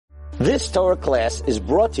This Torah class is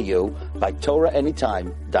brought to you by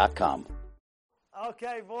TorahAnytime.com.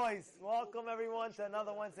 Okay, boys, welcome everyone to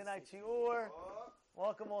another Wednesday night shiur.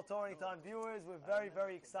 Welcome all Torah Anytime viewers. We're very,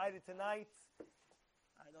 very excited tonight.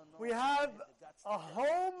 We have a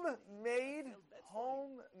homemade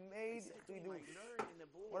chidush.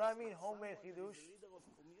 What do I mean homemade chidush?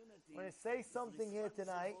 I'm going to say something here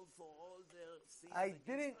tonight.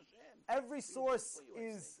 Every source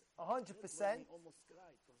is 100%.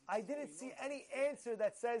 I didn't see any answer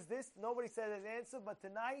that says this. Nobody said an answer, but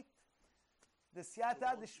tonight, the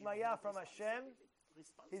Siyata D'Shmaya from Hashem,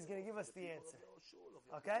 He's going to give us the answer.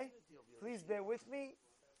 Okay? Please bear with me.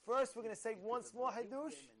 First, we're going to say one small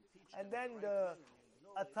Hidush, and then the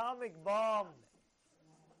atomic bomb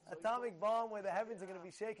where the heavens are going to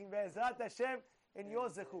be shaking. Be'ezrat Hashem, in your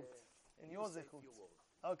zechut.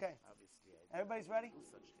 Okay. Everybody's ready?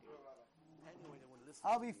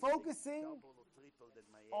 I'll be focusing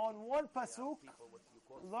on one pasuk,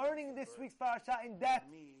 learning this week's Parashat in depth.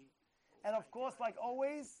 And of course, like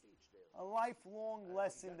always, a lifelong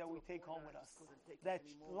lesson that we take home with us.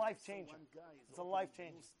 That's life-changing. It's a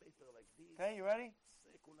life-changing. Okay, you ready?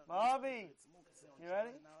 Bobby, you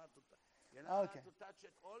ready? Okay.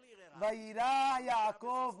 Vayira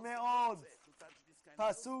Yaakov me'od.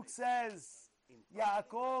 Pasuk says,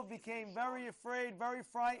 Yaakov became very afraid, very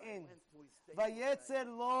frightened. Vayetzer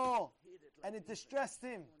lo, and it distressed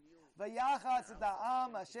him. Vayachas et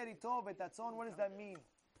ha'am asher ito v'tatzon. What does that mean?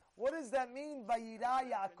 What does that mean? Vayira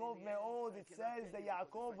Yaakov me'od. It says that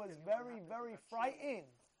Yaakov was very, very frightened.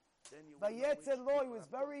 Vayetzer lo, he was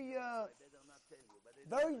very,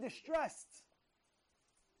 very distressed.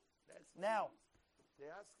 Now,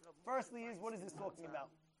 firstly what is this talking about?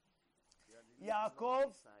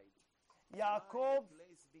 Yaakov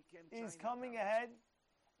is coming ahead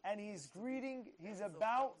and he's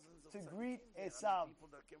about to greet Esav.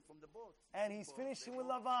 And he's finishing with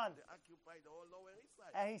Lavan.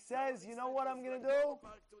 And he says, you know what I'm going to do?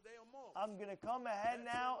 I'm going to come ahead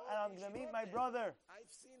now and I'm going to meet my brother.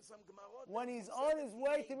 When he's on his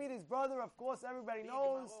way to meet his brother, of course, everybody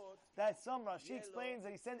knows that some Rashi explains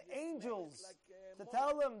that he sent angels to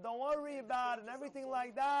tell him, don't worry about it and everything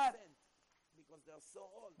like that.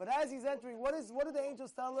 But as he's entering, what do the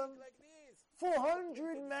angels tell him?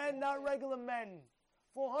 400 men, not regular men.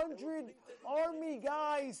 400 army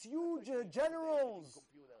guys, huge generals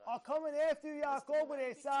are coming after Yaakov and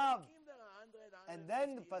Esav. And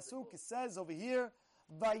then the pasuk says over here,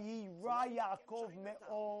 Vayira Yaakov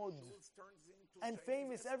me'od. And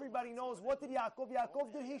famous, everybody knows, what did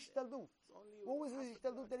Yaakov did hishtalut. What was the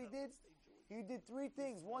hishtalut that he did? He did three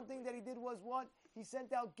things. One thing that he did was what? He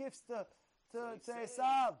sent out gifts to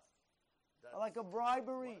Esav, like a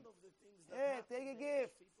bribery. Yeah, take a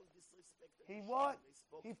gift. He what?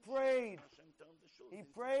 He prayed.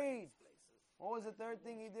 What was the third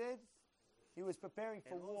thing he did? He was preparing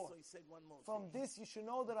for war. From this, you should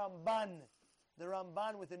know the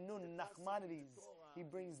Ramban with the Nun, Nachmanides. He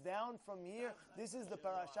brings down from here. This is the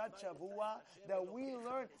Parashat Shavua that we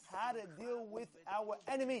learn how to deal with our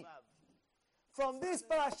enemy. From this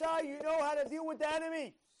Parashat, you know how to deal with the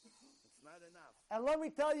enemy. And let me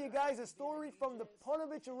tell you guys a story from the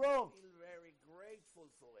Ponovich Rov.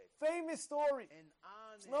 Famous story.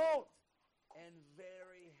 Snow.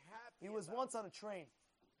 He was once on a train.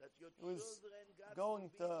 He was going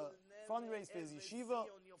to fundraise for his yeshiva.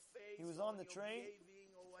 He was on the train.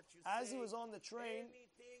 As he was on the train,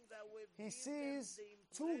 he sees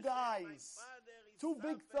two guys, two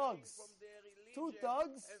big thugs. Two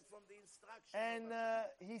thugs, and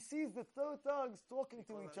he sees the two thugs talking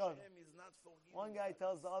to each other. One guy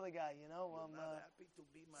tells the other guy,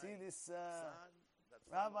 see this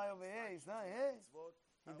rabbi over here, he's not here.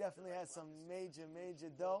 He definitely has some major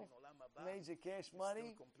dough, major cash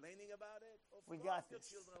money. We got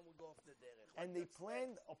this. And they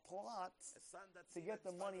planned a plot to get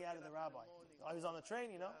the money out of the rabbi. I was on the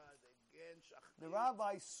train, The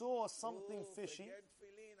rabbi saw something fishy.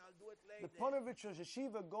 The Ponovich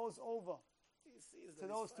Yeshiva goes over to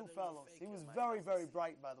those two fellows. He was very, very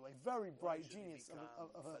bright, by the way. Very bright, genius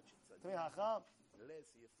of a Tamil Hacham.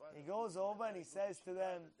 He goes over and he says to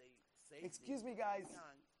them, excuse me guys,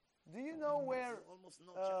 do you know where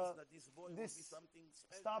this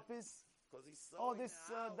stop is? Oh, this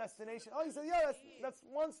destination. Oh, he said, yeah, that's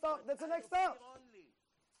one stop. That's the next stop.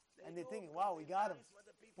 And they're thinking, wow, we got him.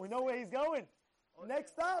 We know where he's going.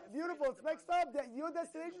 Next stop, beautiful. It's next stop. Your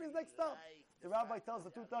destination is next stop. The rabbi tells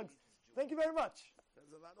the two thugs, thank you very much.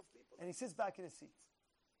 And he sits back in his seat.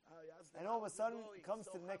 And all of a sudden, he comes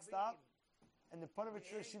to the next stop, and the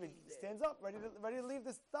Ponovich Yeshiva stands up, ready to leave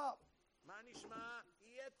the stop.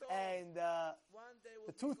 And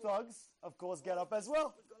the two thugs, of course, get up as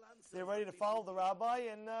well. They're ready to follow the rabbi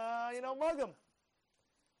and, mug him.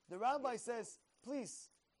 The rabbi says, please,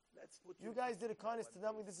 you guys did a kindness to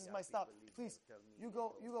tell me this is my stop. Please, you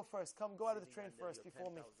go first. Come, go out of the train first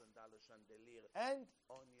before me. And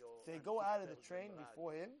they go out of the train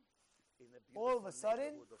before him. All of a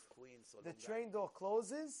sudden, the train door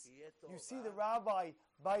closes. You see the rabbi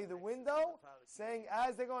by the window saying,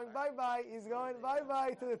 as they're going bye-bye, he's going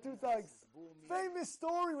bye-bye to the two thugs. Famous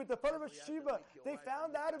story with the Parashat yeshiva. They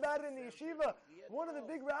found out about it in the yeshiva. One of the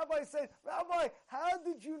big rabbis said, Rabbi, how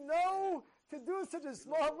did you know to do such a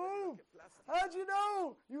small move? How'd you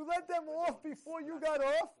know? You let them off before you got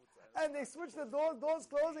off, and they switched the doors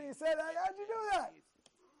closed, and you said, how'd you do that?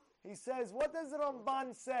 He says, what does the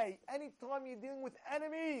Ramban say? Anytime you're dealing with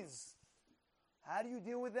enemies, how do you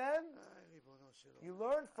deal with them? You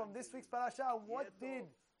learned from this week's Parashat, what did,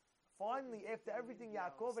 finally, after everything,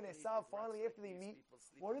 Yaakov and Esav, finally, after they meet,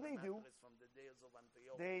 what do?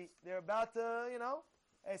 They're about to,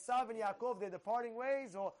 Esav and Yaakov, they're departing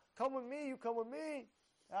ways, or come with me, you come with me.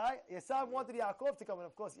 Right? Esav wanted Yaakov to come, and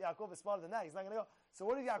of course, Yaakov is smarter than that. He's not going to go. So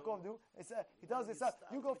what did Yaakov do? He tells Esav,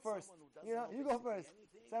 you go first. You go first.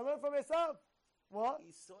 So I learned from Esav. What?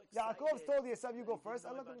 Yaakov told Esav, you go first.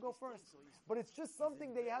 I let them go first. But it's just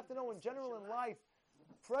something that you have to know in general in life.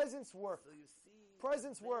 Presence work.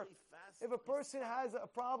 Presence work. If a person has a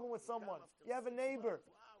problem with someone, you have a neighbor,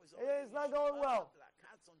 it's not going well,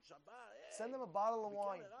 send them a bottle of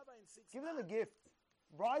wine. Give them a gift.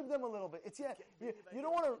 Bribe them a little bit. You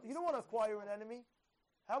don't want to acquire an enemy.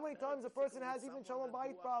 How many times a person has even shalom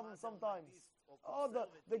bayit problems sometimes? Oh,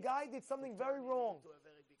 the guy did something very wrong.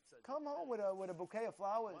 Come home with a bouquet of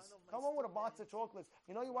flowers. Come home with a box of chocolates.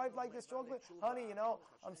 You know your wife likes this chocolate? Honey,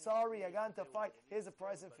 I'm sorry, I got into a fight. Here's a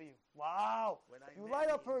present for you. Wow. You light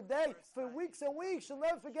up her day for weeks and weeks. She'll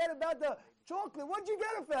never forget about the chocolate. What'd you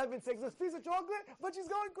get her, for heaven's sake? This piece of chocolate? But she's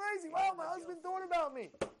going crazy. Wow, my husband thought about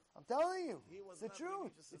me. I'm telling you. It's the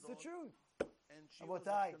truth. It's the truth. But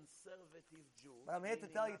I'm here to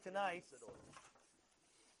tell you tonight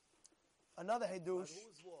another Hidush,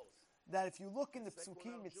 that if you look in the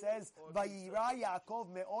Psukim, it says, Vayira Yaakov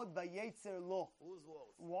me'od vayetzer lo.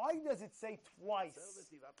 Why does it say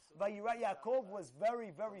twice? Vayira Yaakov was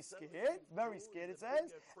very, very scared. Very scared, it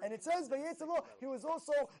says. And it says, vayetzer lo, he was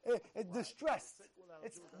also distressed.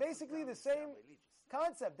 It's basically the same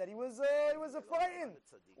concept, that he was frightened.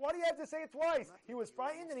 Why do you have to say it twice? He was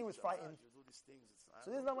frightened and he was frightened.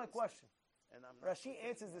 So this is not my question. Rashi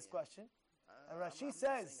answers this question. And Rashi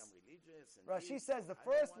says the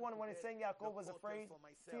first one, when it's saying Yaakov was afraid,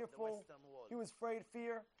 fearful, he was afraid,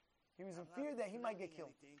 fear. He was in fear that he might get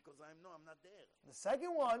killed. The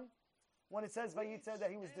second one, when it says Vayitzer, that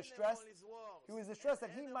he was distressed that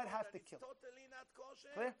he might have to kill.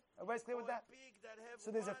 Clear? Everybody's clear with that?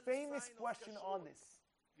 So there's a famous question on this.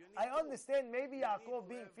 I understand maybe Yaakov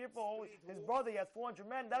being fearful, his brother, he had 400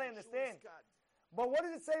 men, that I understand. But what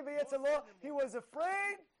does it say, Vayetzer lo? He was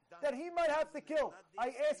afraid that he might have to kill.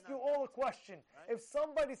 I ask you all a question. If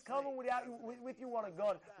somebody's coming with you on a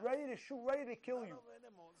gun, ready to shoot, ready to kill you,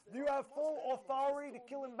 do you have full authority to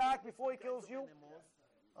kill him back before he kills you?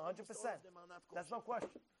 100%. That's no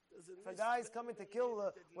question. If a guy is coming to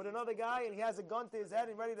kill with another guy and he has a gun to his head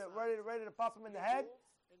and ready to pop him in the head,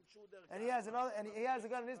 and he has a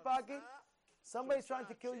gun in his pocket, somebody's trying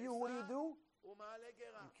to kill you, what do? You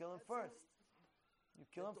kill him first. You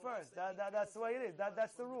kill him first. That's the way it is.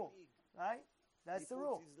 That's the rule. Right? That's the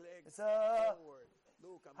rule. It's Habar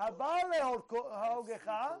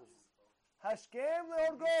lehogecha, hashkem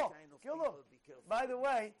lehorgo. Kill him. By the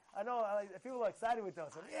way, I know people are excited with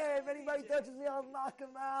us. If anybody touches me, I'll knock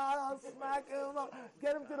him out. I'll smack him. I'll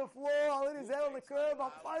get him to the floor. I'll hit his head on the curb.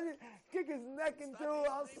 I'll punch it, kick his neck in two.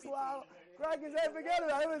 I'll swallow, crack his head. Forget it.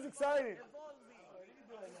 I was excited.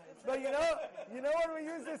 But you know when we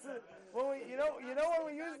use this, when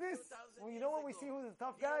we see who's the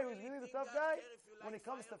tough guy, who's really the tough guy, when it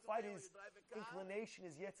comes to fight, his inclination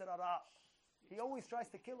is Yetzer Hara. He always tries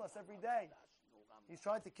to kill us every day. He's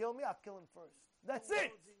trying to kill me, I'll kill him first. That's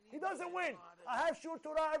it. He doesn't win. I have Shur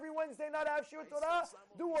Torah every Wednesday night. I have Shur Torah.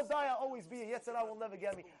 Do or die, I'll always be here. Yetzer Hara will never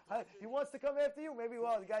get me. He wants to come after you. Maybe,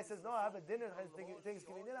 the guy says, no, I have a dinner,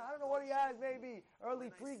 Thanksgiving dinner. I don't know what he has, maybe. Early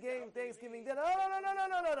pre-game Thanksgiving dinner.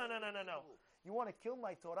 No. You want to kill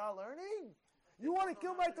my Torah learning? You want to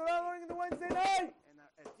kill my Torah learning on the Wednesday night?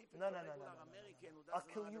 No. I'll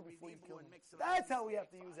kill you before you kill me. That's how we have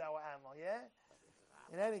to use our ammo, yeah?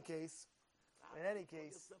 In any case,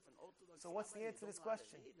 so what's the answer to this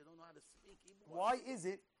question? Why is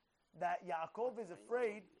it that Yaakov is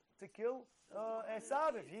afraid to kill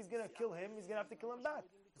Esav? If he's going to kill him, he's going to have to kill him back.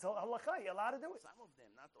 So halakha, you're allowed to do it. Some of them,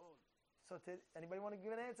 not all. So anybody want to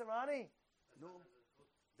give an answer, Ronnie? No.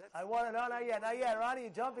 I want to know, not yet. Ronnie, you're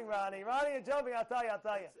jumping, Ronnie, you're jumping, I'll tell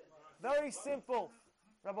you. Very simple.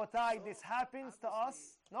 Rabotai, this happens to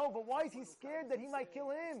us. No, but why is he scared that he might kill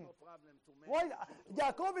him? Why?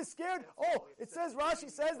 Yaakov is scared. Oh, it says, Rashi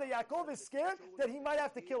says that Yaakov is scared that he might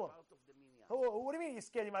have to kill him. Oh, what do you mean you're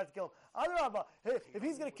scared he might have to kill him? Adrabah, if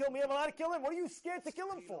he's going to kill me, I'm allowed to kill him. What are you scared to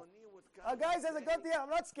kill him for? A guy says, I'm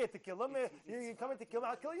not scared to kill him. You're coming to kill him,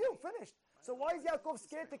 I'll kill you. Finished. So why is Yaakov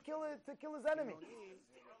scared to kill his enemy?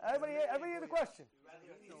 Everybody hear the question?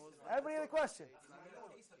 Everybody hear the question?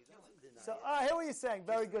 So, hear what you're saying.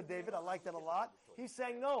 Very good, David. I like that a lot. He's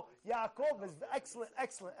saying, no, Yaakov is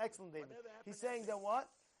excellent, David. He's saying that what?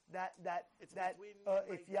 That if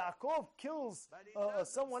Yaakov kills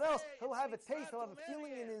someone else, he'll have a taste, he'll have a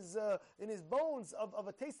feeling in his bones of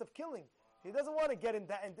a taste of killing. He doesn't want to get in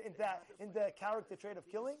the character trait of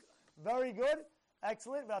killing. Very good,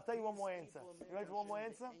 excellent. But I'll tell you one more answer. You ready for one more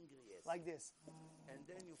answer? Like this.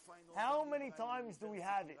 How many times do we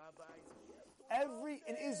have it?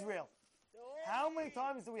 In Israel. How many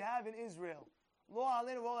times do we have in Israel? Lo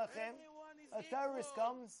aleinu v'lo lechem. A terrorist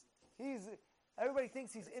comes. Everybody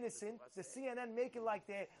thinks he's innocent. The CNN make it like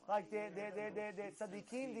they're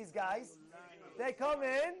tzaddikim, these guys. They come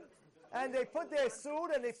in and they put their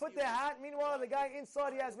suit and they put their hat. Meanwhile, the guy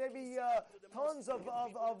inside, he has maybe tons of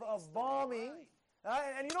bombing.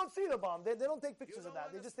 And you don't see the bomb. They don't take pictures of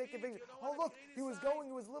that. They just take a picture. Oh, look, he was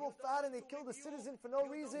a little fat and they killed a citizen for no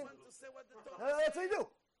reason. That's what they do.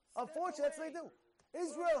 Unfortunately, that's what they do.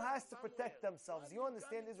 Israel has to protect themselves. You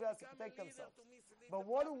understand? Israel has to protect themselves. But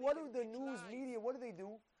what do the news media, what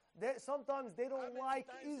do? Sometimes they don't like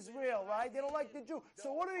Israel, right? They don't like the Jew.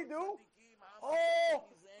 So what do? Oh,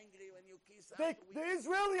 the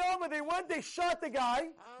Israeli army, they shot the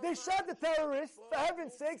guy. They shot the terrorist. For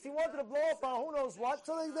heaven's sakes, he wanted to blow up who knows what.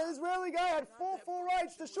 So the Israeli guy had full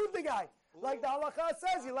rights to shoot the guy. Like the halakha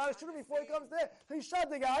says, you're allowed to shoot him before he comes there. So he shot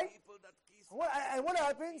the guy. And what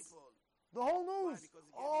happens? The whole news.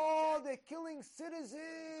 Oh, they're killing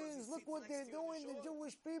citizens. Look what they're doing to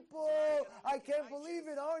Jewish people. I can't believe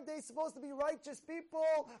it. Aren't they supposed to be righteous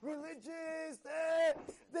people? Religious?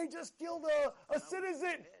 They just killed a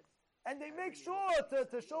citizen. And they make sure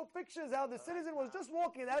to show pictures how the citizen was just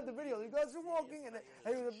walking. They have the video. The guys were walking and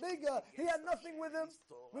he was a big, he had nothing with him.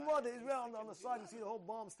 Meanwhile, the Israel on the side, you see the whole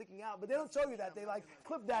bomb sticking out. But they don't show you that. They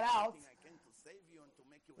clip that out.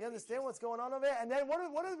 You understand what's going on over there? And then what do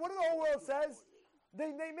the whole world says?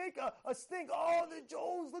 They make a stink. Oh, the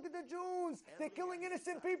Jews! Look at the Jews! They're killing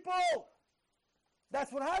innocent people.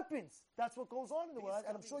 That's what happens. That's what goes on in the world.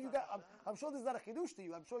 And I'm sure I'm sure this is not a chidush to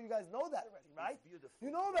you. I'm sure you guys know that already, right? You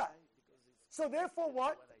know that. So therefore,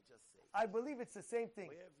 what? I believe it's the same thing.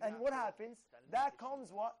 And what happens? That comes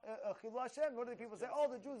what? Chilul Hashem. What do the people say? Oh,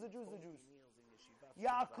 the Jews.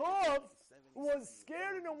 Yaakov was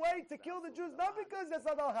scared in a way to kill the Jews, not because that's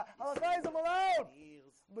not halakha is allowed.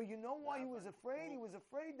 But you know why he was afraid? He was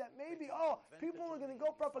afraid that maybe, people are going to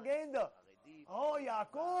go propaganda. Oh,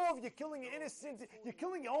 Yaakov, you're killing an innocent, you're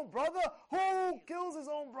killing your own brother? Who kills his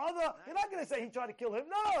own brother? You're not going to say he tried to kill him.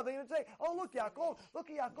 No, they're going to say, oh, look at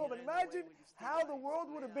Yaakov. And imagine how the world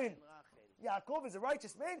would have been. Yaakov is a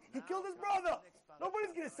righteous man. He killed his brother.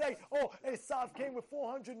 Nobody's going to say, oh, Esav came with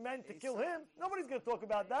 400 men to kill him. Nobody's going to talk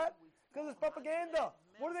about that because it's propaganda.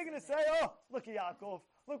 What are they going to say? Oh, look at Yaakov.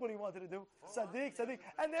 Look what he wanted to do. Sadiq.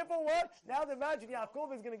 And therefore what? Now imagine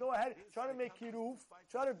Yaakov is going to go ahead, try to make kiruf,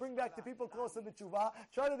 try to bring back the people closer to tshuva,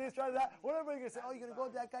 try to this, try to that. Whatever you're going to say, oh, you're going to go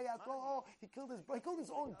to that guy Yaakov. Oh, he killed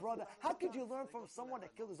his own brother. How could you learn from someone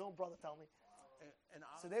that killed his own brother? Tell me.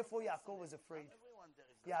 So therefore Yaakov was afraid.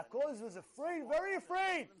 Yaakov was afraid, very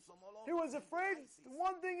afraid. He was afraid.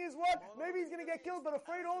 One thing is what? Maybe he's going to get killed, but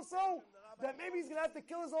afraid also that maybe he's going to have to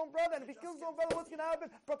kill his own brother. And if he kills his own brother, what's going to happen?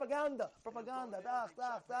 Propaganda.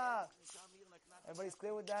 Everybody's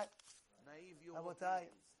clear with that?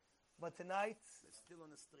 But tonight,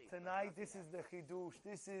 this is the chidush.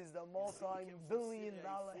 This is the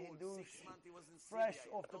multi-billion-dollar chidush, fresh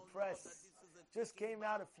off the press. Just came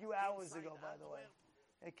out a few hours ago, by the way.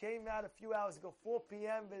 It came out a few hours ago, 4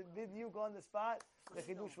 p.m. With you on the spot, the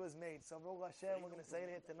chidush was made. So, Baruch Hashem, we're going to say it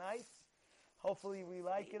here tonight. Hopefully, we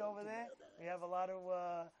like it over there. We have a lot of,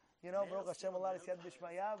 Baruch Hashem, a lot of siyad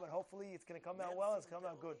b'shmaya, but hopefully it's going to come out well. It's come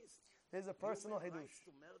out good. There's a personal chidush.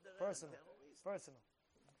 Personal.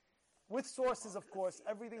 With sources, of course.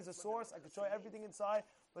 Everything's a source. I could show you everything inside,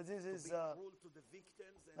 but this is.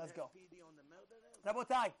 Let's go.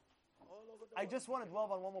 Rabotai. I just want to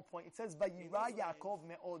dwell on one more point. It says, "Vayira Yaakov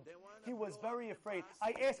me'od." He was very afraid.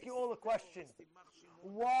 I ask you all a question.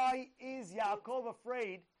 Why is Yaakov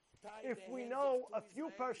afraid? If we know a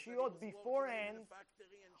few Parshiot beforehand,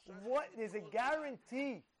 there's a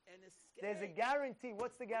guarantee. There's a guarantee.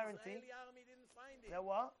 What's the guarantee? That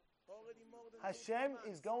what? Hashem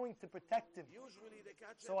is going to protect him.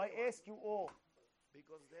 So I ask you all,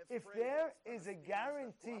 if there is a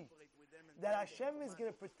guarantee that Hashem is going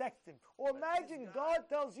to protect him, or imagine God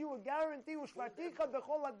tells you a guarantee,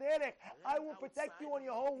 I will protect you on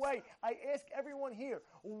your whole way. I ask everyone here,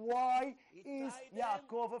 why is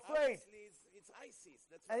Yaakov afraid?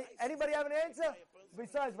 Anybody have an answer?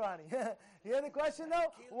 Besides Ronnie. You hear the question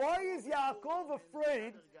though? Why is Yaakov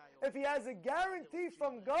afraid if he has a guarantee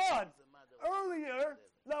from God earlier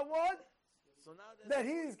that what? That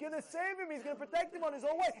he's going to save him, he's going to protect him on his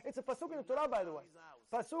own way. It's a pasuk in the Torah, by the way.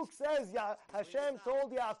 Pasuk says, Hashem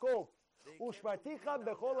told Yaakov,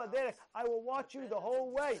 I will watch you the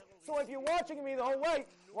whole way. So if you're watching me the whole way,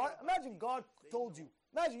 imagine God told you.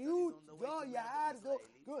 Imagine you had to go.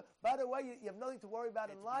 Good. By the way, you have nothing to worry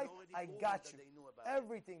about in life. I got you.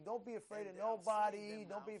 Everything. Don't be afraid of nobody.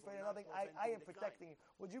 Don't be afraid of nothing. I am protecting you.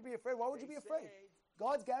 Would you be afraid? Why would you be afraid?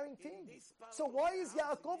 God's guaranteeing. So why is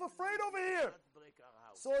Yaakov afraid over here?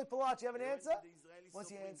 Soy Palach, you have an answer?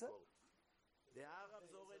 What's your answer? The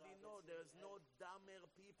Arabs already know there's no dumber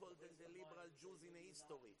people than the liberal Jews in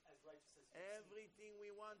history. Everything we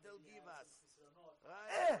want, they'll give us.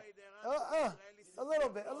 A little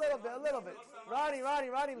bit. Ronnie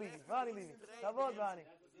leaving. Kavod, Ronnie.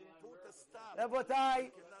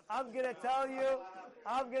 Rabotai, I'm going to tell you.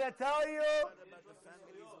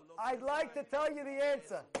 I'd like to tell you the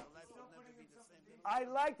answer.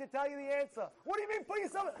 What do you mean put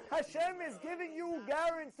yourself? Hashem is giving you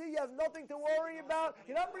guarantee. You have nothing to worry about.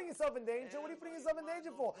 You're not putting yourself in danger. What are you putting yourself in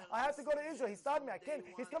danger for? I have to go to Israel. He stopped me. I can't.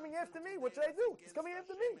 He's coming after me. What should I do? He's coming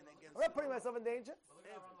after me. I'm not putting myself in danger.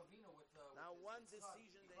 Now, one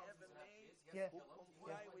decision they ever made who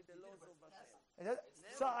comply with the laws of Hashem.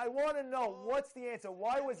 So I want to know what's the answer.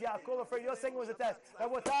 Why was Yaakov afraid? You're saying it was a test. I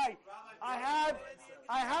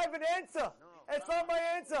have an answer. It's not my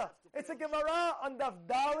answer. It's a Gemara on Daf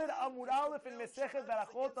Daled Amud Aleph in Mesechet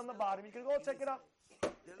Berachot on the bottom. You can go check it out.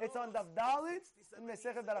 It's on Daf Daled in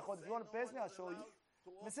Mesechet Berachot. If you want to pass me, I'll show you.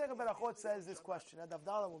 Mesechet Berachot says this question. Daf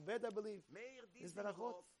Daled Amud Bet, I believe. Is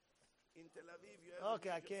Berachot? Okay,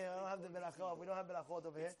 I can't. I don't have the Berachot. We don't have Berachot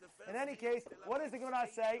over here. In any case, what does the Gemara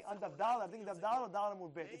say on Daf Daled? I think Daf Daled or Daled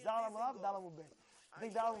Amud Bet. It's Daled Amud Aleph, Daled Amud Bet. I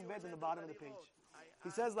think Daled Amud Bet in the bottom of the page. He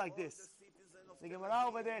says like this. The Gemara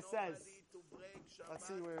over there says, let's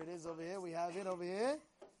see where it is over here. We have it over here.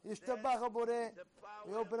 Yishtabach HaBoreh.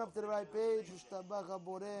 We open up to the right page. Yishtabach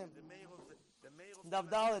HaBoreh. Daf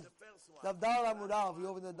Daled Amud Aleph. We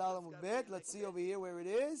open the Daled Amud Bet. Let's see over here where it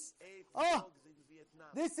is. Oh!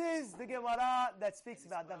 This is the Gemara that speaks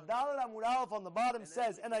about Daf Daled Amud Aleph on the bottom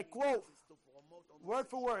says, and I quote, word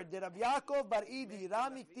for word, did Rabbi Yaakov Bar Idi,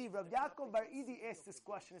 Rami Ktiv, Rabbi Yaakov Bar Idi asked this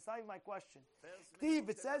question. It's not even my question. Ktiv,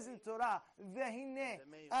 it says in Torah, Vehine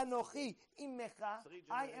Anochi Imecha,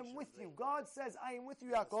 I am with you. God says, I am with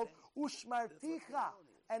you, Yaakov, Ushmarticha,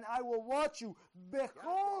 and I will watch you.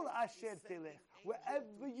 Bechol Asher Telech.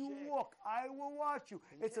 Wherever you walk, I will watch you.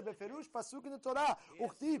 It's a beferush pasuk in the Torah.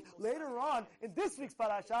 Uchtiv. Later on, in this week's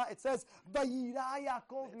parasha, it says, Vayira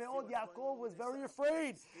Yaakov meod. Yaakov was very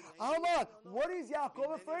afraid. Amar, what is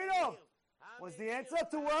Yaakov afraid of? What's the answer?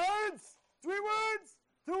 2 words? 3 words?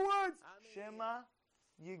 2 words. Shema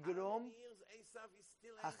Yigrom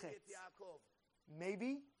Hachetz.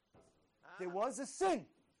 Maybe there was a sin.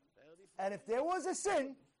 And if there was a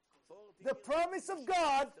sin, the promise of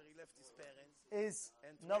God is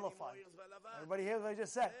nullified. Everybody hear what I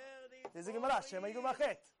just said? There's a Gemara. Shema Yigrom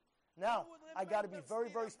Hachetz. Now, I got to be very,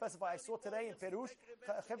 very specified. I saw today in Perush,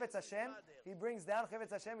 Chevetz Hashem, he brings down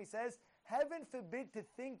Chevetz Hashem, he says, heaven forbid to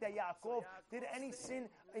think that Yaakov did any sin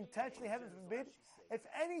intentionally, heaven forbid. If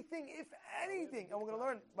anything, and we're going to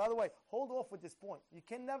learn, by the way, hold off with this point. You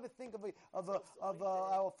can never think of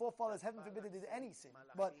our forefathers, heaven forbid, they did any sin.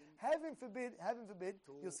 But heaven forbid,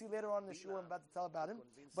 you'll see later on in the shul, I'm about to tell about him.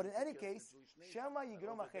 But in any case, Shema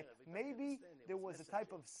Yigrom Hachetz, maybe there was a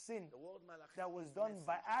type of sin that was done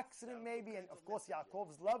by accident, maybe, and of course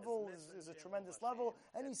Yaakov's level is a tremendous level.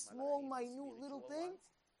 Any small, minute little thing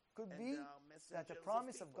could be that the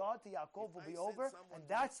promise of God to Yaakov will be over, and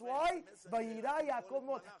that's why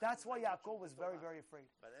that's why Yaakov was very, very afraid.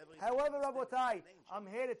 However, Rabotai, I'm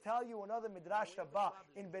here to tell you another Midrash Rabbah.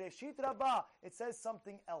 In Bereshit Rabbah, it says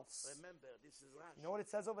something else. You know what it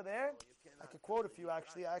says over there? I could quote a few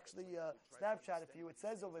actually. I actually Snapchat a few. It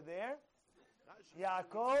says over there,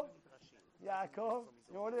 Yaakov, you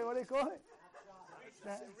know what do they call it?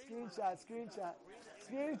 Screenshot.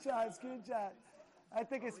 I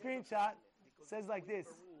took a screenshot. It says like this.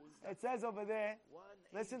 It says over there,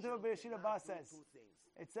 listen to what Bereshit Abba says.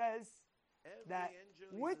 It says that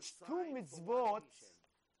which two mitzvot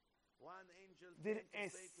did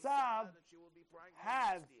Esav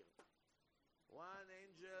have?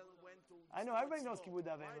 I know, everybody knows Kibbud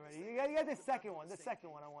Avim already. You got the second one. The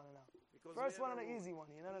second one I want to know. First one on the easy one.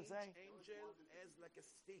 You know what I'm saying?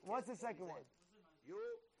 What's the second one?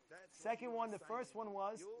 Second one, the first one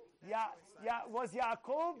was was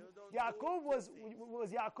Yaakov. Was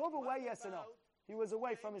Yaakov away? Yes or no? He was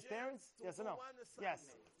away from his parents? Yes or no?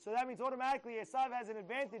 Yes. So that means automatically Esav has an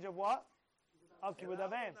advantage of what? Of Kibbud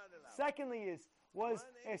Avim. Secondly was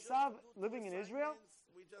Esav living in Israel?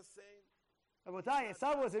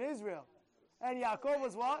 Esav was in Israel. And Yaakov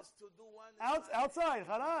was what? Outside.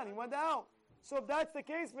 Haran. He went out. So if that's the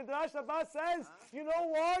case, Midrash Rabbah says, you know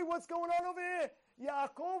why? What's going on over here?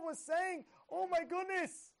 Yaakov was saying, oh my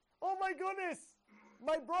goodness,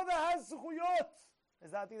 my brother has zechuyot.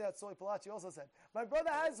 I think that Soli Palachi also said. My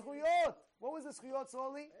brother has zechuyot. What was the zechuyot,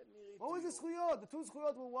 Soli? What was the zechuyot? The two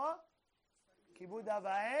zechuyot were what? Kibbud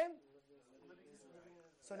Avim.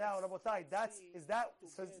 So now, Rabotai,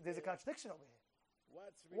 so there's a contradiction over here.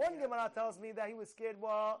 One Gemara tells me that he was scared,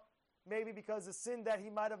 well, maybe because the sin that he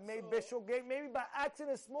might have made Bishul gave, maybe by acting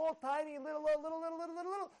a small, tiny, little,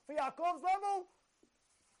 for Yaakov's level.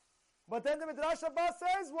 But then the Midrash Rabbah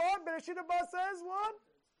says what? Bereshit Rabbah says what?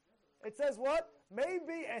 It says what?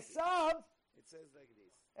 Maybe Esav. It says like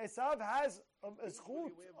this. Esav has a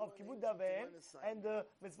zchut of Kibbud Avim and the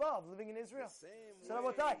mitzvah of living in Israel. So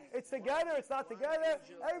Rabotai, it's together, it's not together.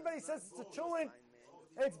 Everybody says it's a chulin.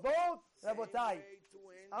 It's both. Rabotai,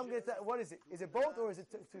 I'm going to tell, what is it? Is it both or is it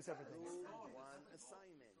two separate things? It's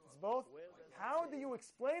both? How do you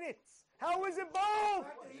explain it? How is it both?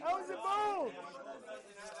 How is it both?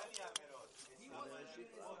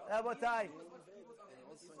 Rabotai,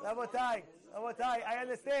 I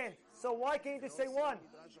understand. So why can't you just say one?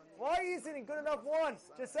 Why isn't it good enough one?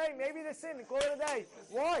 Just say maybe the sin and call it a day.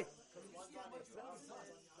 Why?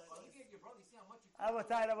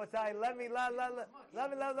 Rabotai, let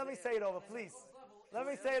me say it over, please. Let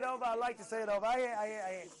me say it over. I like to say it over.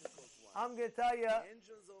 I'm going to tell you,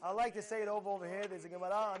 I like to say it over here. There's a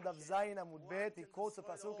Gemara on Daf Zayin Amud Bet. He quotes a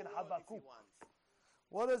pasuk in Habakkuk.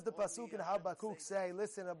 What does the pasuk in Habakkuk say?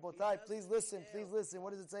 Listen, Rabotai, please listen.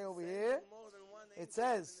 What does it say over here? It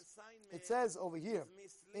says over here,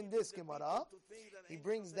 in this Gemara, he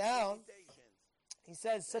brings down, he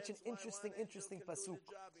says such an interesting pasuk.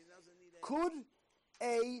 Could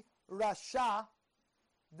a Rasha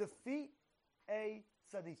defeat a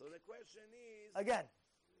Tzaddik? So the question is, again,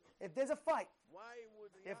 if there's a fight,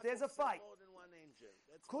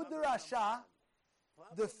 could the Rasha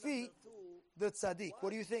defeat the Tzaddik?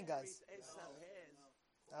 What do you think, guys?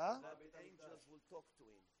 Huh?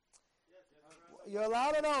 You're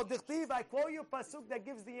allowed to know. Dichtiv, I quote you a pasuk that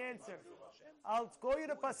gives the answer. I'll quote you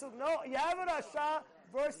the pasuk. No, you have a Rasha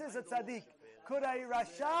versus a Tzaddik. Could a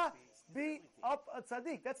Rasha beat up a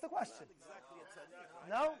Tzaddik? That's the question.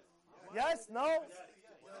 No? Yes? No?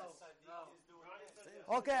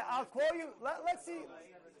 Okay, I'll quote you.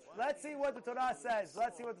 Let's see what the Torah says.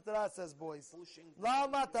 Let's see what the Torah says, boys.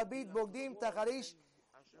 Lama tabit bogdim tacharish.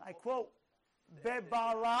 I quote,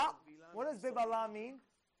 Bebala. What does Bebala mean?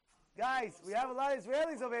 Guys, we have a lot of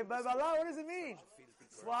Israelis over here. Bebala, what does it mean?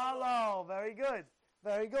 Swallow. Very good.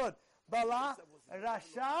 Bala,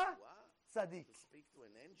 Rasha, Tzaddik.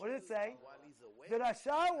 What did it say? The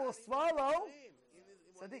Rasha will swallow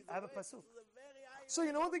Tzaddik. I have a pasuk. So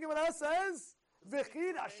you know what the Gemara says?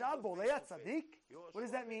 V'chi Rasha bolea Tzaddik. What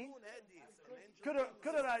does that mean? Could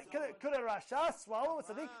a Rasha swallow a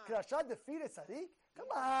Tzaddik? Could a Rasha defeat a Tzaddik?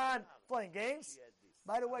 Come on, playing games.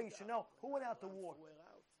 By the way, you should know who went out to war.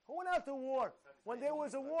 Who went out to war? When there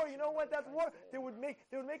was a war, you know what? That war, they would make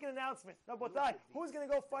an announcement. Now, who's going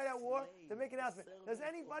to go fight at war? They make an announcement. Does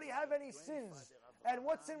anybody have any sins? And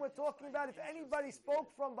what sin we're talking about? If anybody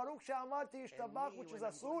spoke from Baruch She'amarti Yishtabach, which is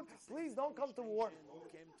Asur, please don't come to war.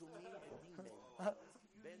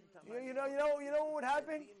 You know what would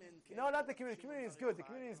happen? No, not the community. The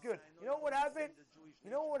community is good. You know what would happen?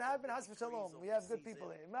 Hasbi Shalom. We have good people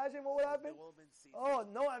here. Imagine what would happen. Oh,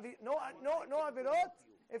 no avirot.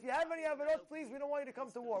 If you have any avirot, please, we don't want you to come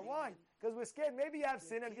to war. Why? Because we're scared. Maybe you have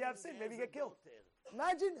sin, and if you have sin, maybe you get killed.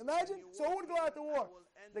 Imagine. So who would go out to war?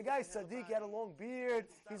 The guy's Sadiq, he had a long beard.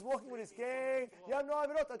 He's walking with his cane. You have no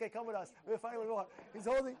avirot? Okay, come with us. We're fighting with war. He's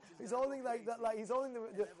holding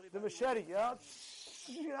the machete.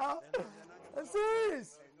 You know? I'm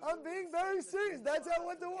serious. I'm being very serious. That's how it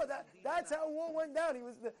went to war. That's how war went down.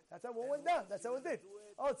 That's how war went down. That's how it did.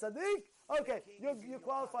 Oh, Sadiq? Okay, you're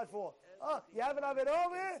qualified for war. Oh, you have an Avirah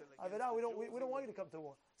over here? Avirah, we don't want you to come to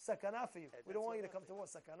war. Sakana for you. We don't want you to come to war.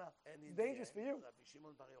 Sakana. It's dangerous for you.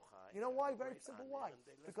 You know why? Very simple why.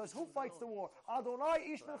 Because who fights the war? Adonai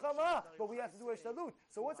ish milchama. But we have to do ishtadlut.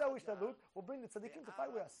 So what's our ishtadlut? We'll bring the tzaddikim to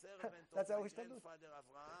fight with us. That's our ishtadlut.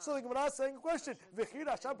 So the Gemara is saying a question. V'chi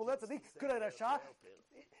rasha b'oleh tzaddik. Could a rasha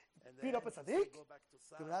beat up a tzaddik?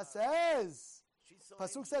 The Gemara says,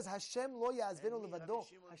 Pasuk says, Hashem lo ya'azvenu levado.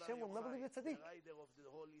 Hashem will never leave the tzaddik.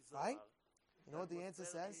 Right? You know what the answer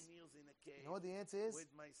says? You know what the answer is?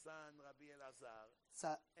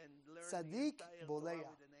 Tzaddik boleya.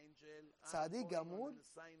 Tzaddik gamur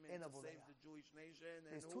and a boleya.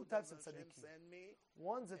 There's two types of tzaddikim.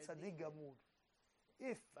 One's a tzaddik gamur.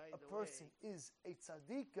 If a person is a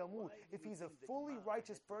tzaddik gamur, if he's a fully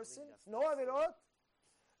righteous person, no avirot,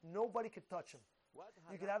 nobody could touch him.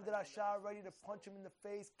 You could have the rasha ready to punch him in the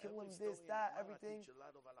face, kill him, this, that, everything.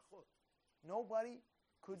 Nobody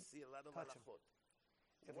could touch him.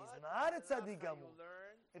 If he's not a tzaddik gamur,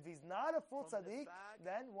 if he's not a full tzaddik,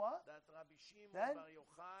 then what? Then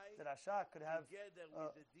the rasha could have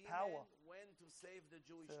power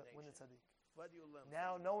to win the tzaddik.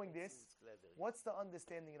 Now, knowing this, what's the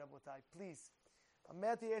understanding, Rabotai? Please, I'm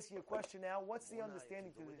about to ask you a question now. What's the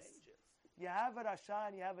understanding to this? You have a rasha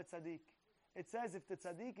and you have a tzaddik. It says if the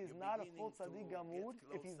tzaddik is not a full tzaddik gamur,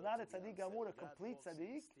 if he's not a tzaddik gamur, a complete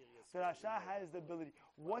tzaddik, the rasha has the ability.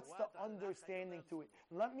 What's the understanding to it?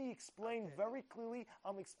 Let me explain very clearly.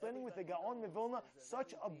 I'm explaining with the Gaon Mevilna,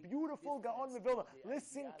 such a beautiful Gaon Mevilna.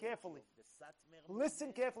 Listen carefully.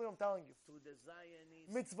 Listen carefully, I'm telling you.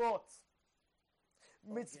 Mitzvot.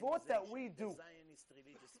 Mitzvot that we do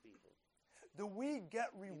we get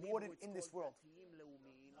rewarded in this world?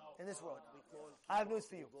 In this world. I have news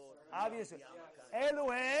for you. Obviously.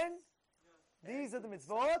 Eluhen, these are the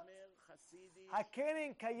mitzvot.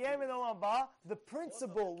 Hakenin kayem in Olam Haba. The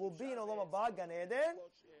principle will be in Olam Haba, Gan Eden.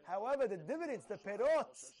 However, the dividends, the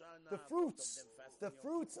perot, the fruits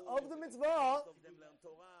of the mitzvah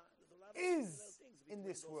is in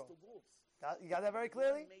this world. You got that very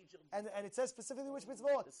clearly? And it says specifically which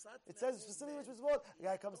mitzvot. It says specifically which mitzvot. The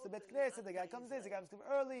guy comes to Bet Knesset, the guy comes this, the guy comes to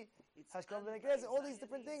early, Hashkam Ben Knesset, all these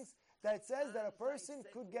different things. That it says that a person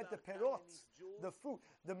could get the perot, the fruit.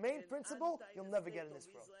 The main principle, you'll never get in this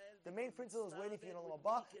world. The main principle is waiting for you in Olam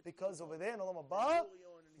Haba, because over there in Olam Haba,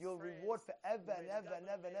 you'll reward forever and ever and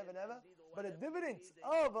ever and ever and ever. But a dividend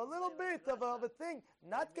of a little bit of a thing,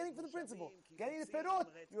 not getting for the principle, getting the perot,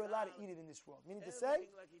 you're allowed to eat it in this world. Meaning to say,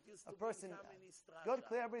 a person, good,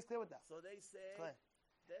 clear, everybody's clear with that. Clear.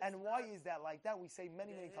 And why is that like that? We say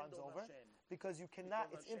many, many times over. Because you cannot,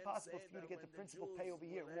 it's impossible for you to get the principal pay over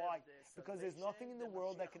here. Why? Because there's nothing in the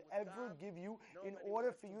world that can ever give you in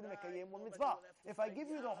order for you to make a yom one mitzvah. If I give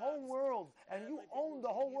you the whole world, and you own the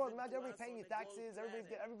whole world, imagine everybody paying your taxes,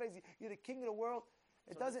 you're the king of the world,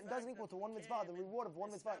 it doesn't equal to one mitzvah. The reward of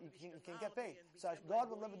one mitzvah, you can't get paid. So God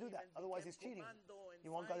will never do that. Otherwise, he's cheating.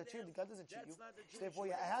 You want God to cheat? God doesn't cheat you. Therefore,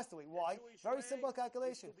 it has to wait. Why? Very simple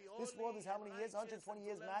calculation. This world is how many years? 120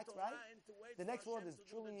 years max, right? The next world is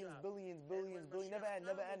trillions, billions, never end.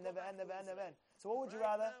 So what would you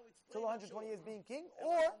rather? Till 120 years being king,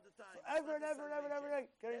 or forever and ever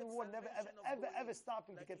getting a reward, never ever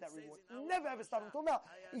stopping to get that reward. Never ever stopping. Until now,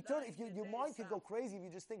 eternity. If your mind could go crazy if you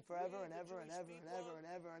just think forever and ever, I'm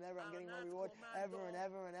getting my reward ever and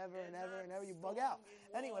ever, you bug out.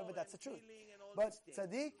 Anyway, but that's the truth. But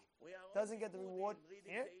tzaddik doesn't get the reward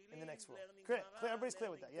here in the next world. Clear. Everybody's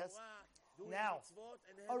clear with that, yes? Now,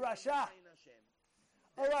 a rasha,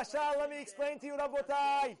 let me explain to you,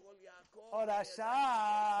 Rabotai. A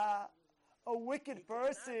rasha, a wicked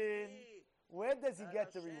person, where does he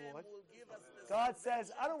get the reward? God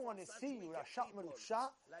says, I don't want to see you, Rasha Merusha.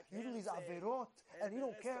 You do these averot, and you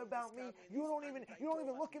don't care about me. You don't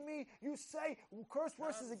even look at me. You say curse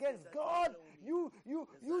words against God. You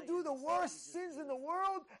do the worst sins in the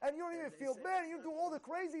world, and you don't even feel bad. You do all the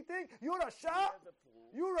crazy things. You're Rasha.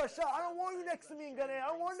 I don't want you next to me in Gan Eden. I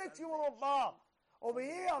don't want you next to you in Olam. Over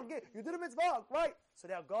here, you did a mitzvah, right? So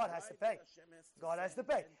now God has to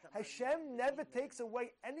pay. Hashem never takes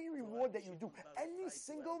away any reward that you do. Any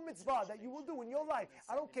single mitzvah that you will do in your life.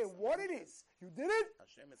 I don't care what it is. You did it,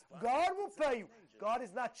 God will pay you. God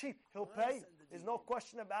is not cheap. He'll pay you. There's no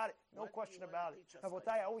question about it.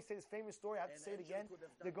 I always say this famous story. I have to say it again.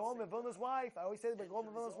 The Gaon Mevilna's wife.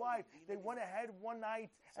 They went ahead one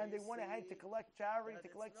night and they went ahead to collect charity, to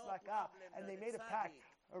collect tzedakah. And they made a pact.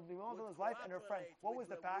 The Gaon's wife and her friend. What was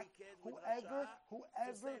the pact? Whoever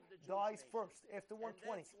dies first after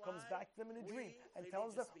 120 comes back to them in a dream and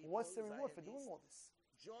tells them what's the reward for doing all this.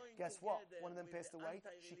 Guess what? One of them passed away.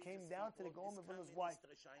 She came down to the Gaon Mevilna's wife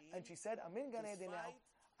and she said, I'm in Gan Eden now.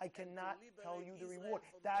 I cannot tell you the reward.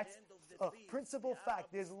 That's a principal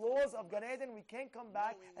fact. There's laws of Gan Eden. We can't come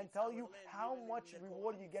back and tell you how much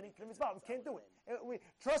reward you're getting for the mitzvah. We can't do it.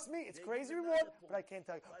 Trust me, it's crazy reward, but I can't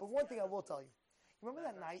tell you. But one thing I will tell you. Remember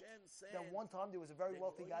that night, that one time there was a very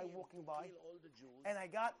wealthy guy walking by, and I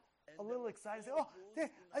got a little excited.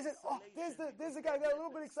 I said, there's the guy. I got a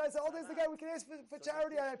little bit excited. I said, there's the guy. We can ask for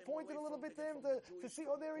charity. I pointed a little bit to him to see.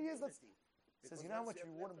 There he is. He says, you know how much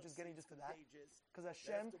reward I'm just getting just for that? Because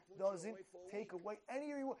Hashem doesn't take away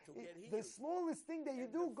any reward. The smallest thing that you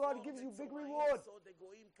do, God gives you big reward.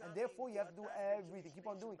 And therefore, you have to do everything. Keep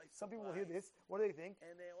on doing. Some people will hear this. What do they think?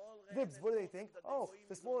 Dibs, what do they think? Oh,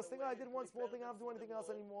 the smallest thing. I did one small thing. I don't have to do anything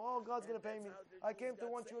else anymore. Oh, God's going to pay me. I came to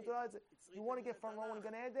one shiur. You want to get from Rowan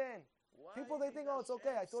Gan Eden. People, they think, it's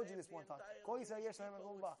okay. I told you this one time.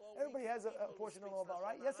 Everybody has a portion of Allah,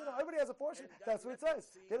 right? Yes or no? Everybody has a portion. That's what it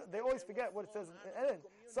says. They always forget what it says. And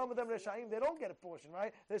some of them, Reshaim, they don't get a portion,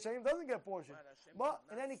 right? Reshaim doesn't get a portion. But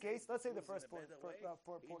in any case, let's say the first portion.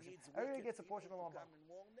 Everybody gets a portion of Allah.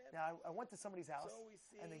 Now, I went to somebody's house,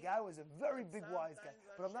 and the guy was a very big wise guy.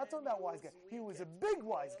 But I'm not talking about wise guy. He was a big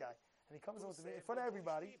wise guy. And he comes over to me in front of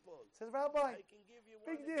everybody, says, Rabbi,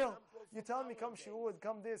 big deal. You're telling me come shiur,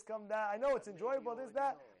 come this, come that. I know it's enjoyable, this,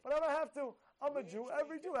 that, but I don't have to. I'm a Jew.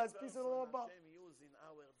 Every Jew has a piece of the law.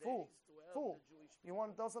 Fool. You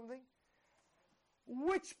want to tell something?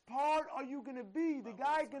 Which part are you going to be? The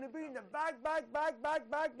guy going to be in the back?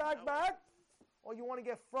 Or you want to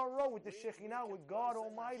get front row with the Shekhinah, with God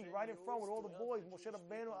Almighty, right in front with all the boys, Moshe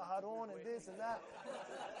Rabbeinu, Aharon, and this and that?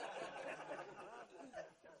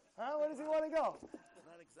 Where does he want to go?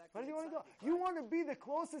 Where does he want to go? You want to be the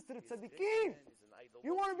closest to the tzaddikim.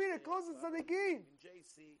 You want to be the closest to the tzaddikim.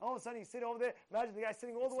 All of a sudden he's sitting over there. Imagine the guy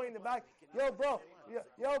sitting all the way in the back. Yo, bro,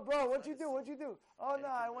 what'd you do? Oh, no,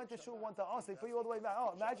 I went to shul one time. Oh, so they put you all the way back.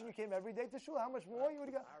 Oh, imagine you came every day to shul. How much more you would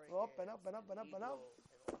have got? Up and up and up and up and up.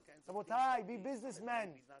 Sabotai, be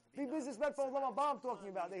businessmen. Be businessmen for Olam Haba I'm talking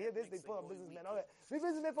about. They hear this, they pull up businessmen. Okay. Be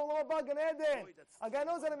businessmen for Olam Haba, Gan Eden. A guy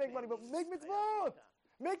knows how to make money, but make mitzvot.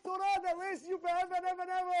 Make Torah that lasts you forever and ever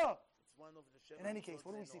and ever. In any case,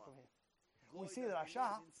 what do we see from here? We see that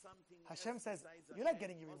Hashem says, you're not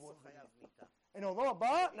getting your reward from here. In Olam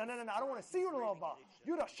Haba, no, I don't want to see you in Olam Haba.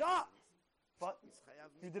 You're Rasha. But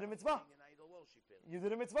you did a mitzvah. You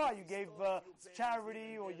gave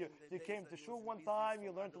charity, or you came to shul one time,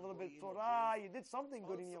 you learned a little bit of Torah, you did something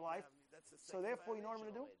good in your life. So therefore, you know what I'm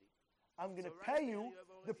going to do? I'm going to pay you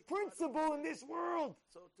the principle in this world.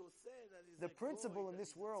 The principle in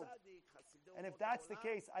this world. And if that's the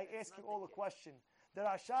case, I ask you all a question. The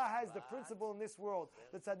Rasha has the principle in this world.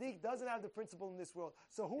 The Tzaddik doesn't have the principle in this world.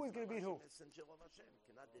 So who is going to beat who?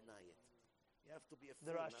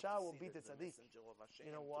 The Rasha will beat the Tzaddik.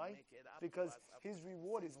 You know why? Because his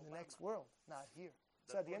reward is in the next world, not here.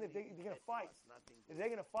 So at the end of the day, they're going to fight. If they're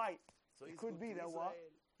going to fight, it could be that what?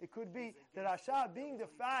 It could be that Rasha, being the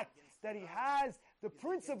fact that he has the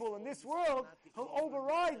principle in this world, he'll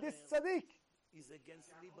override this tzaddik.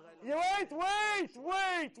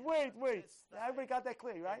 Wait. Now everybody got that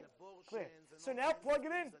clear, right? Clear. So now plug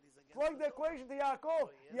it in. Plug the equation to Yaakov.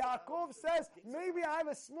 Yaakov says, maybe I have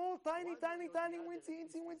a small, tiny, wincy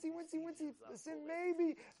sin,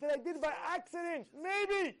 maybe, that I did by accident.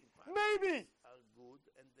 Maybe.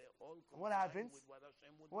 What happens?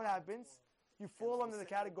 You fall under the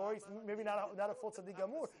categories, maybe not a full tzaddik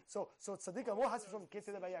gamur. So tzaddik gamur has to can't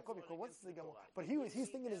say that by Yaakov, because what's tzaddik gamur? But he's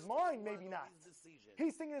thinking in his mind, maybe not.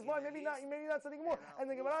 He's thinking in his mind, maybe not tzaddik gamur. And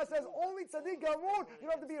the Gemara says, only tzaddik gamur, you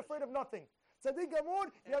don't have to be afraid of nothing. Tzaddik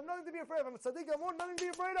gamur, you have nothing to be afraid of. I'm a tzaddik gamur, nothing to be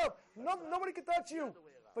afraid of. Nobody can touch you.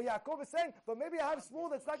 But Yaakov is saying, but maybe I have small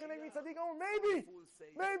that's not going to make me tzaddik gamur. Maybe.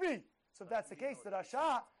 So if that's the case, the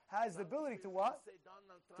Rasha has the ability to what?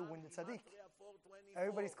 To win the tzaddik.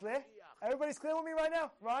 Everybody's clear? Everybody's clear with me right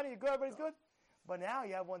now? Ronnie, you good? Everybody's good? But now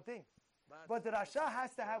you have one thing. But the Rasha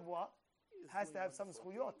has to have what? Has to have some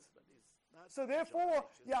zchuyot. So therefore,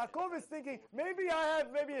 Yaakov is thinking, maybe I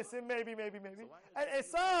have a sin, maybe. And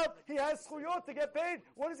Esav, he has zchuyot to get paid.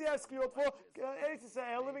 What does he have zchuyot for? Eretz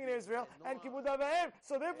Yisrael, living in Israel, and Kibud Avaim.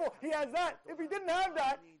 So therefore, he has that. If he didn't have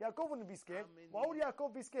that, Yaakov wouldn't be scared. Why would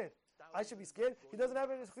Yaakov be scared? I should be scared. He doesn't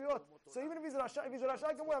have any zchuyot. So even if he's a Rasha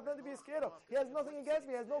Gamur, I have nothing to be scared of. He has nothing against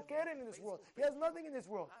me. He has no keren in this world. He has nothing in this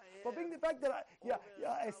world. But being the fact that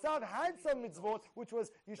Esav had some mitzvot, which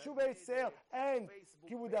was Yeshuv Eretz Yisrael and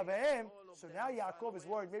Kibud Avaim, so now Yaakov is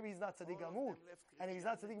worried. Maybe he's not tzaddik gamur. And if he's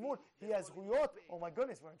not tzaddik gamur, he has zchuyot. Oh my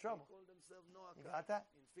goodness, we're in trouble. You got that?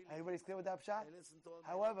 Everybody's clear with that pshat?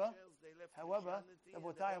 However,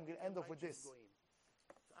 Rabotai, I'm going to end off with this.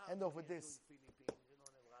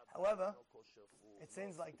 However, no kosher food, it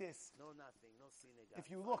seems like this. no nothing, no synagogue.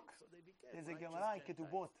 If you look, So they became there's a righteous Gemara in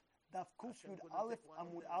Gentiles. Ketubot, Daf Kuf Hashem Yud couldn't Aleph take one of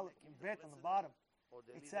Amud them and Aleph make him the Bet on the president bottom. or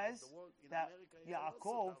the It leader of says the world. In that America, you have also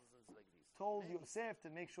Yaakov thousands like this. told Many. Yosef to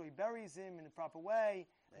make sure he buries him in the proper way.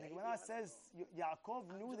 And the Maybe, Gemara I don't says Yaakov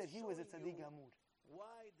knew that he was a tzaddik gamur.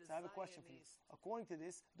 Why the So I have a question for you. Zionists According to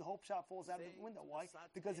this, the hope shot falls out of the say window. to Why? the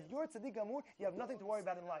Because if Satmar, you're a tzaddik gamur, you have nothing to worry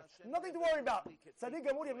about in life. Hashem Nothing to never worry about. really can Tzaddik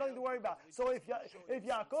take gamur, you have nothing to worry about. So if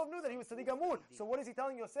Yaakov knew that he was tzaddik gamur, so what is he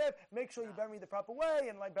telling Yosef? Make sure you bury me the proper way,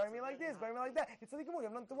 and like bury me like this, bury me like that. It's tzaddik gamur, you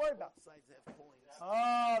have nothing to worry about. both sides have points.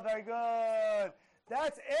 Oh, very good.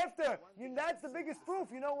 That's after. That's the biggest proof.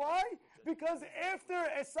 You know why? Because after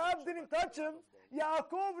Esav didn't touch him,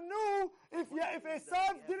 Yaakov knew if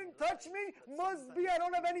Esav didn't touch me, must be I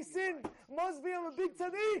don't have any sin. Must be I'm a big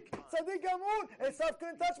tzaddik. Tzaddik Amur. Esav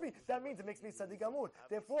couldn't touch me. That means it makes me tzaddik Amur.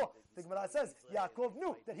 Therefore, the Gemara says Yaakov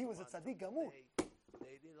knew that he was a tzaddik Amur.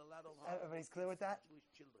 They did a lot of Everybody's clear with that? Jewish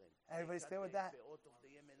children. Everybody's clear with that? Out of the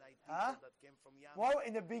Yemenite Huh? people that came from Yemen. Well,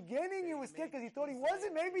 in the beginning he was scared because he thought he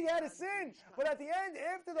wasn't. Maybe he had a sin. But at the end,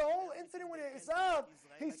 after the whole incident with Esav,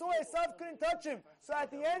 he saw Esav couldn't touch him. So at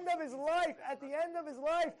the end of his life,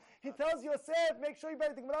 he tells Yosef, make sure you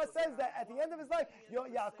better. The Gemara says that at the end of his life,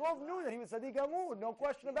 Yaakov knew that he was Tzaddik Gamur. No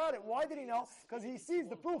question about it. Why did he know? Because he sees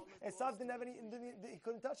the proof. Esav didn't have any, he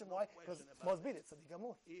couldn't touch him. Why? Because must be that Tzaddik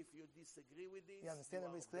Gamur. If you disagree with this, You understand?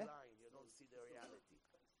 Everybody's clear? blind. You don't see the reality.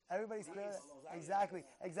 Everybody's clear. Exactly.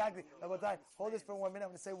 Rabotai, hold this for 1 minute.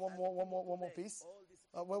 I'm going to say one more piece.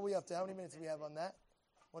 What are we up to? How many minutes do we have on that?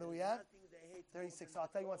 What do we have? 36. So I'll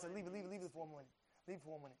tell you once. Leave it for 1 minute. Leave it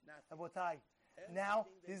for 1 minute. Rabotai, now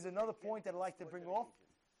this is another point that I'd like to bring off.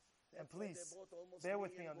 And please, bear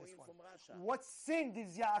with me on this one. What sin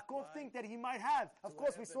does Yaakov think that he might have? Of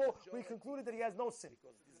course, we concluded that he has no sin.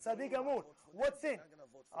 Tzaddik Amur. What sin?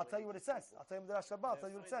 I'll tell you what it says. I'll tell you what the Rash Rabbah, I'll tell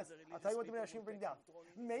you what it says. I'll tell you what the Midrashim bring down.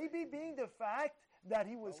 Maybe being the fact that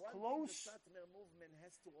he was close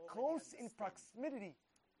in proximity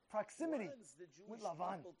with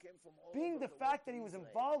Lavan. Being the fact that he was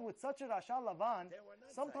involved with such a Rasha Lavan,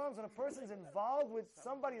 sometimes when a person's involved with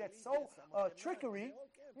somebody that's so trickery,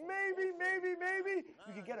 maybe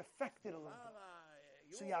you could get affected a little bit.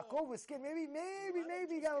 So Yaakov was scared.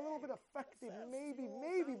 Maybe he got a little bit affected.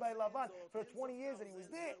 Maybe by Lavan for the 20 years that he was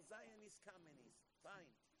there.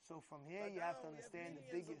 So from here you have to understand the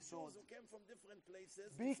big yesod.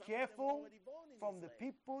 Be careful from the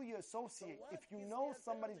people you associate. If you know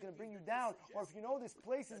somebody's going to bring you down, or if you know this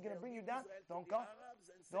place is going to bring you down, don't go.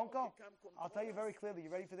 Don't go. I'll tell you very clearly. You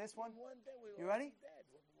ready for this one? You ready?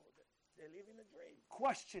 They live in a dream.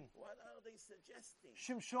 Question. What are they suggesting?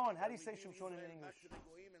 Shimshon. How do you say Shimshon in English?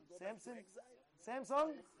 Samson?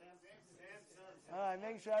 Samson? All right,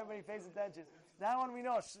 make sure everybody pays attention. That one we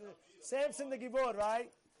know. Samson the Gibor,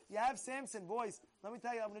 right? You have Samson, boys. Let me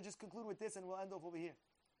tell you, I'm going to just conclude with this and we'll end off over here.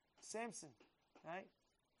 Samson, right?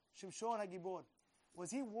 Shimshon HaGibor.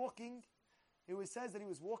 Was he walking? It says that he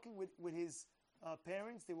was walking with his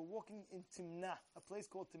parents. They were walking in Timnah, a place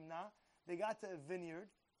called Timnah. They got to a vineyard.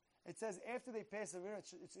 It says after they passed the vineyard,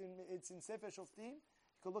 it's in Sefer Shoftim.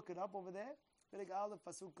 You can look it up over there. Perek Aleph,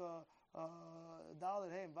 Pasuk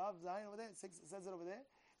Dalet, Hey, Vav, Zayin over there. It says it over there.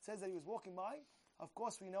 It says that he was walking by. Of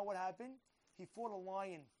course, we know what happened. He fought a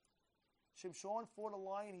lion. Shimshon fought a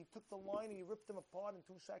lion. He took the lion and he ripped him apart in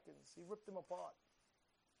 2 seconds. He ripped him apart.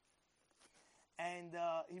 And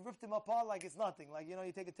he ripped him apart like it's nothing. Like, you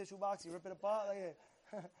take a tissue box, you rip it apart. Like,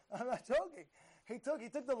 I'm not joking. He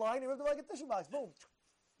took the lion, he ripped it like a tissue box. Boom.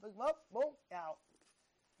 Pick him up, boom, out.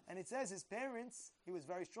 And it says his parents, he was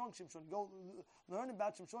very strong, Shimshon. Go learn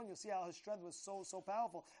about Shimshon, you'll see how his strength was so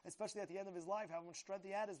powerful, especially at the end of his life, how much strength he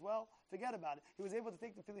had as well. Forget about it. He was able to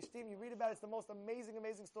take the Philistine. You read about it, it's the most amazing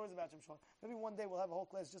stories about Shimshon. Maybe one day we'll have a whole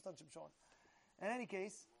class just on Shimshon. In any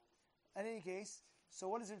case, so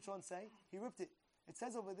what does Shimshon say? He ripped it. It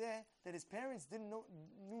says over there that his parents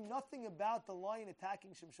knew nothing about the lion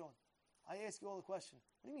attacking Shimshon. I ask you all the question.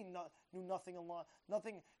 What do you mean knew nothing?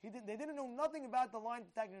 Nothing. They didn't know nothing about the lion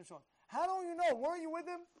attacking Shimshon. How don't you know? Weren't you with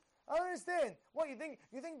him? I don't understand. What you think?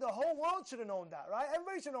 You think the whole world should have known that, right?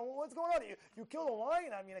 Everybody should know what's going on. You killed a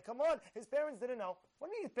lion. I mean, come on. His parents didn't know.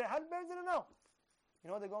 What do you mean? How did parents didn't know? You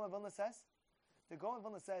know what the Gaon of Vilna says? The Gaon of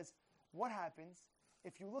Vilna says, what happens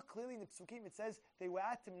if you look clearly in the Psukim? It says they were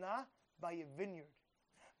at Timnah by a vineyard.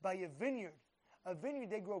 By a vineyard. A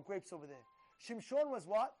vineyard, they grow grapes over there. Shimshon was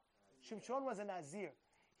what? Shimshon was a Nazir.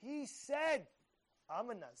 He said, I'm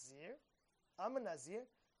a Nazir.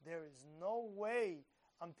 There is no way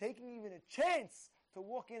I'm taking even a chance to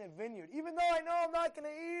walk in a vineyard. Even though I know I'm not going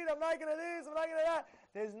to eat, I'm not going to this, I'm not going to that,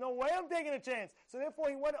 there's no way I'm taking a chance. So therefore,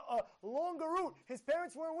 he went a longer route. His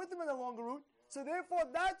parents weren't with him in the longer route. So therefore,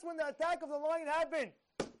 that's when the attack of the lion happened.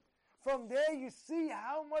 From there, you see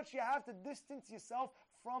how much you have to distance yourself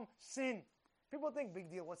from sin. People think, big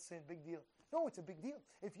deal, what's sin? Big deal. No, it's a big deal.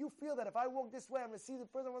 If you feel that if I walk this way, I'm going to see the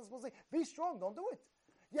person I'm supposed to see, be strong, don't do it.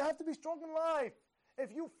 You have to be strong in life.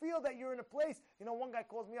 If you feel that you're in a place, one guy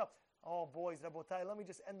calls me up, oh boys, Rabotai, let me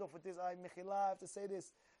just end off with this, I have to say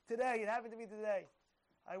this. Today, it happened to me today.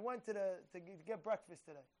 I went to get breakfast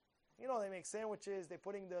today. They make sandwiches, they're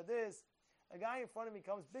putting this. A guy in front of me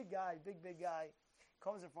comes, big guy, big guy,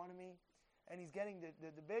 comes in front of me, and he's getting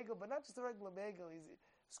the bagel, but not just a regular bagel. He's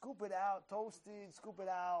scoop it out, toasted, scoop it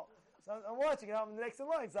out. So I'm watching it. I'm next in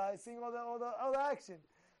line, so I'm seeing all the action.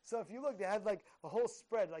 So if you look, they have like a whole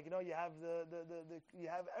spread. Like you have you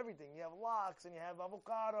have everything. You have lox, and you have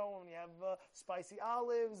avocado, and you have spicy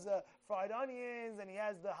olives, fried onions, and he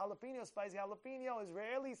has the jalapeno, spicy jalapeno,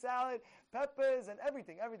 Israeli salad, peppers, and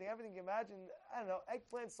everything you imagine. I don't know,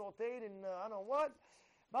 eggplant sautéed, and I don't know what.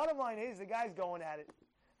 Bottom line is, the guy's going at it.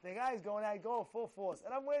 The guy's going full force.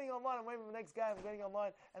 And I'm waiting online. I'm waiting for the next guy. I'm waiting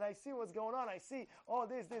online. And I see what's going on. I see,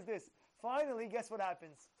 this. Finally, guess what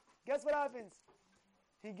happens?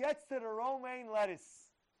 He gets to the romaine lettuce.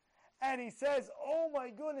 And he says, oh my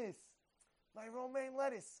goodness, my romaine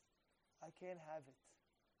lettuce. I can't have it.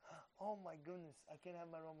 Oh my goodness, I can't have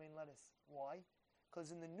my romaine lettuce. Why?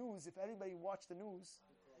 Because in the news, if anybody watched the news,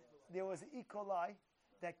 there was E. coli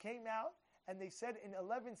that came out. And they said in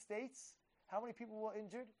 11 states, how many people were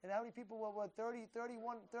injured? And how many people were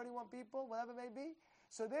 31 people, whatever it may be?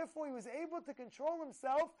 So therefore, he was able to control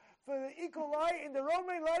himself for the E. coli in the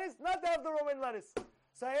romaine lettuce, not to have the romaine lettuce.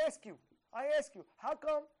 So I ask you, how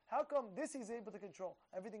come this he's able to control?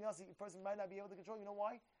 Everything else a person might not be able to control. You know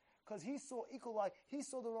why? Because he saw E. coli, he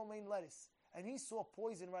saw the romaine lettuce, and he saw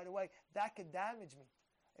poison right away. That could damage me.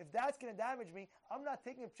 If that's going to damage me, I'm not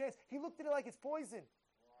taking a chance. He looked at it like it's poison.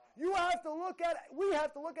 We have to look at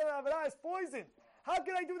Avirah as poison. How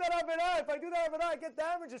can I do that Avirah? If I do that Avirah, I get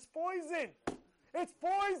damaged. It's poison. It's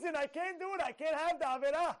poison. I can't do it. I can't have the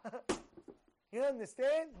Avirah. You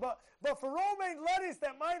understand? But for romaine lettuce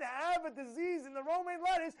that might have a disease in the romaine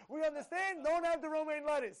lettuce, we understand, don't have the romaine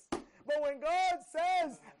lettuce. But when God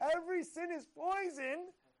says every sin is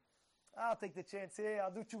poison, I'll take the chance here.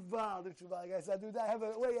 I'll do tshuva. Guys, I'll do that. I have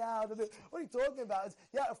a way out. What are you talking about?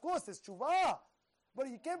 Of course, there's tshuva. But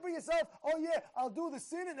you can't bring yourself, I'll do the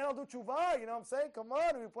sin and then I'll do tshuva. You know what I'm saying? Come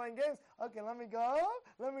on, we're playing games. Okay, let me go.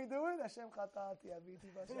 Let me do it. Hashem chatati, abiti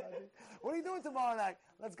bashadi. What are you doing tomorrow night?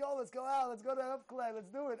 Let's go out. Let's go to Upclay. Let's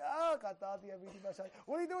do it. Chatati, abiti bashadi.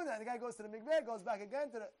 What are you doing then? The guy goes to the mikveh, goes back again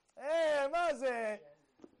to the, hey, Maze.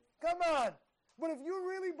 Come on. But if you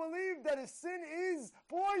really believe that a sin is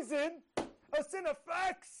poison, a sin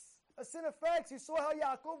affects. You saw how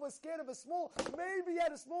Yaakov was scared of maybe he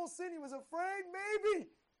had a small sin, he was afraid, maybe.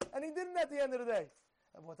 And he didn't at the end of the day.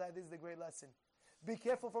 And this is the great lesson. Be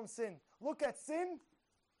careful from sin. Look at sin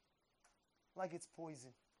like it's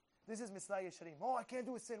poison. This is Mitzvah Yesharim. Oh, I can't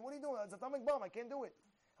do a sin. What are you doing? It's an atomic bomb. I can't do it.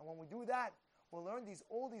 And when we do that, we'll learn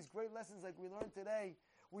all these great lessons like we learned today.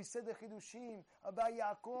 We said the Chidushim about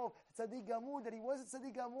Yaakov, Tzaddik Gamud, that he wasn't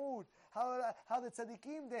Tzaddik Gamud. How the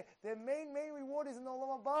Tzaddikim, their main reward is in the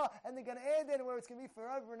Olam Haba, and they're going to add it where it's going to be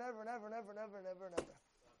forever and ever and ever and ever and ever and ever and ever.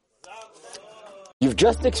 You've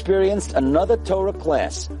just experienced another Torah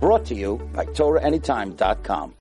class brought to you by TorahAnytime.com.